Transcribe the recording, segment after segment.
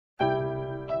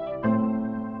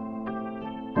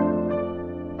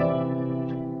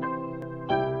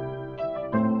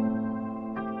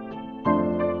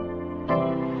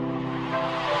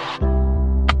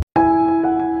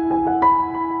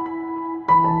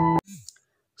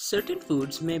Certain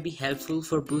foods may be helpful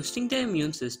for boosting the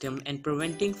immune system and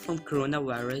preventing from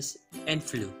coronavirus and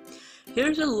flu.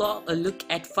 Here's a look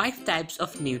at 5 types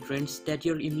of nutrients that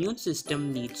your immune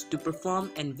system needs to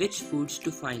perform and which foods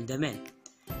to find them in.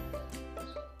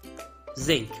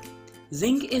 Zinc.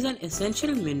 Zinc is an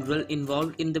essential mineral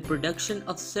involved in the production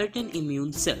of certain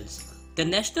immune cells. The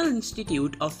National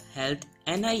Institute of Health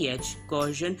 (NIH)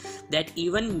 cautioned that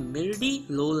even mildly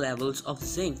low levels of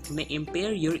zinc may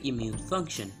impair your immune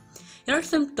function. Here are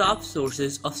some top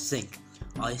sources of zinc: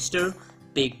 oyster,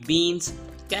 baked beans,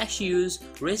 cashews,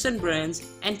 raisin bran,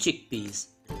 and chickpeas.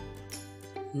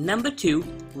 Number 2.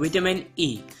 Vitamin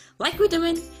E. Like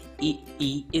vitamin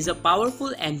E is a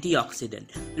powerful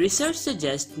antioxidant. Research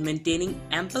suggests maintaining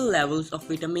ample levels of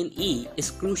vitamin E is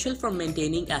crucial for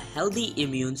maintaining a healthy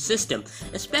immune system,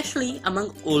 especially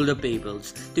among older people.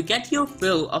 To get your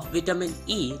fill of vitamin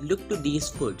E, look to these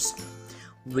foods: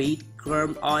 wheat,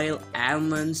 corn oil,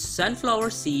 almonds, sunflower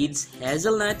seeds,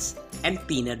 hazelnuts, and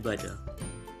peanut butter.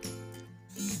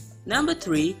 Number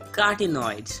 3.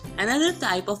 Carotenoids. Another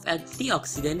type of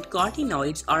antioxidant.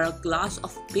 Carotenoids are a class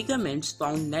of pigments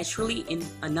found naturally in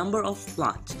a number of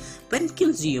plants. When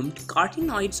consumed,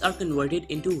 carotenoids are converted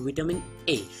into vitamin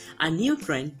A, a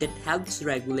nutrient that helps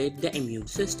regulate the immune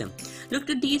system. Look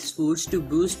to these foods to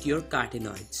boost your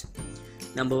carotenoids.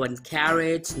 Number 1.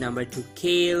 Carrots. Number 2.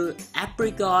 Kale,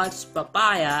 apricots,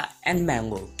 papaya, and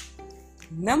mango.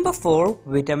 Number 4.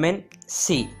 Vitamin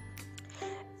C.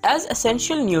 As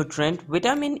essential nutrient,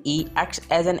 vitamin E acts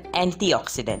as an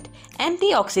antioxidant.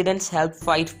 Antioxidants help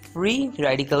fight free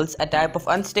radicals, a type of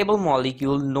unstable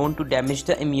molecule known to damage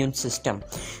the immune system.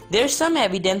 There is some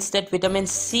evidence that vitamin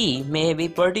C may be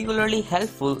particularly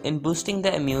helpful in boosting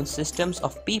the immune systems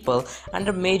of people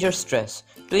under major stress.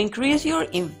 To increase your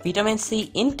vitamin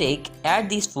C intake, add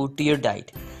these foods to your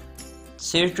diet: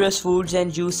 citrus foods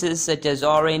and juices such as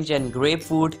orange and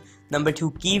grapefruit. Number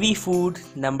 2. Kiwi food.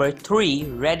 Number 3.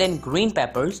 Red and green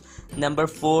peppers. Number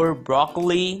 4.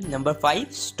 Broccoli. Number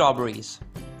 5. Strawberries.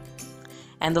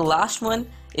 And the last one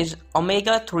is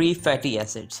omega-3 fatty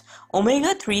acids.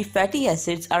 Omega-3 fatty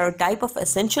acids are a type of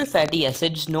essential fatty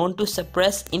acids known to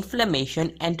suppress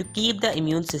inflammation and to keep the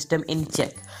immune system in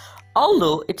check.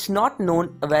 Although it's not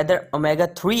known whether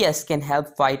omega-3s can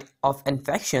help fight off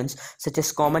infections such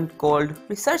as common cold,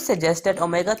 research suggests that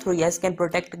omega-3s can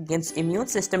protect against immune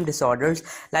system disorders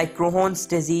like Crohn's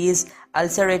disease,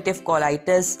 ulcerative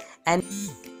colitis,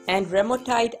 and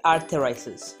rheumatoid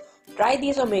arthritis. Try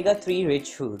these omega-3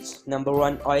 rich foods. Number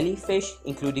 1. Oily fish,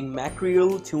 including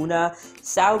mackerel, tuna,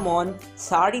 salmon,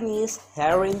 sardines,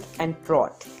 herring, and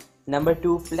trout. Number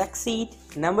 2. Flaxseed.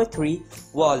 Number 3.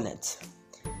 Walnuts.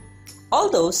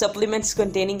 Although supplements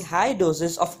containing high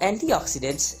doses of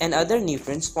antioxidants and other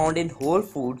nutrients found in whole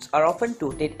foods are often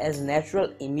touted as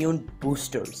natural immune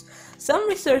boosters, some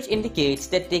research indicates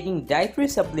that taking dietary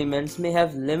supplements may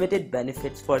have limited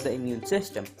benefits for the immune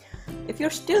system. If you're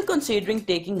still considering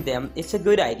taking them, it's a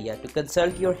good idea to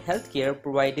consult your healthcare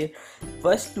provider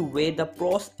first to weigh the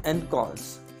pros and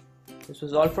cons. This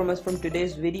was all from us from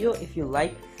today's video. If you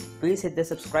liked, please hit the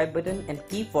subscribe button and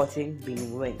keep watching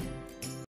Beaming Wing.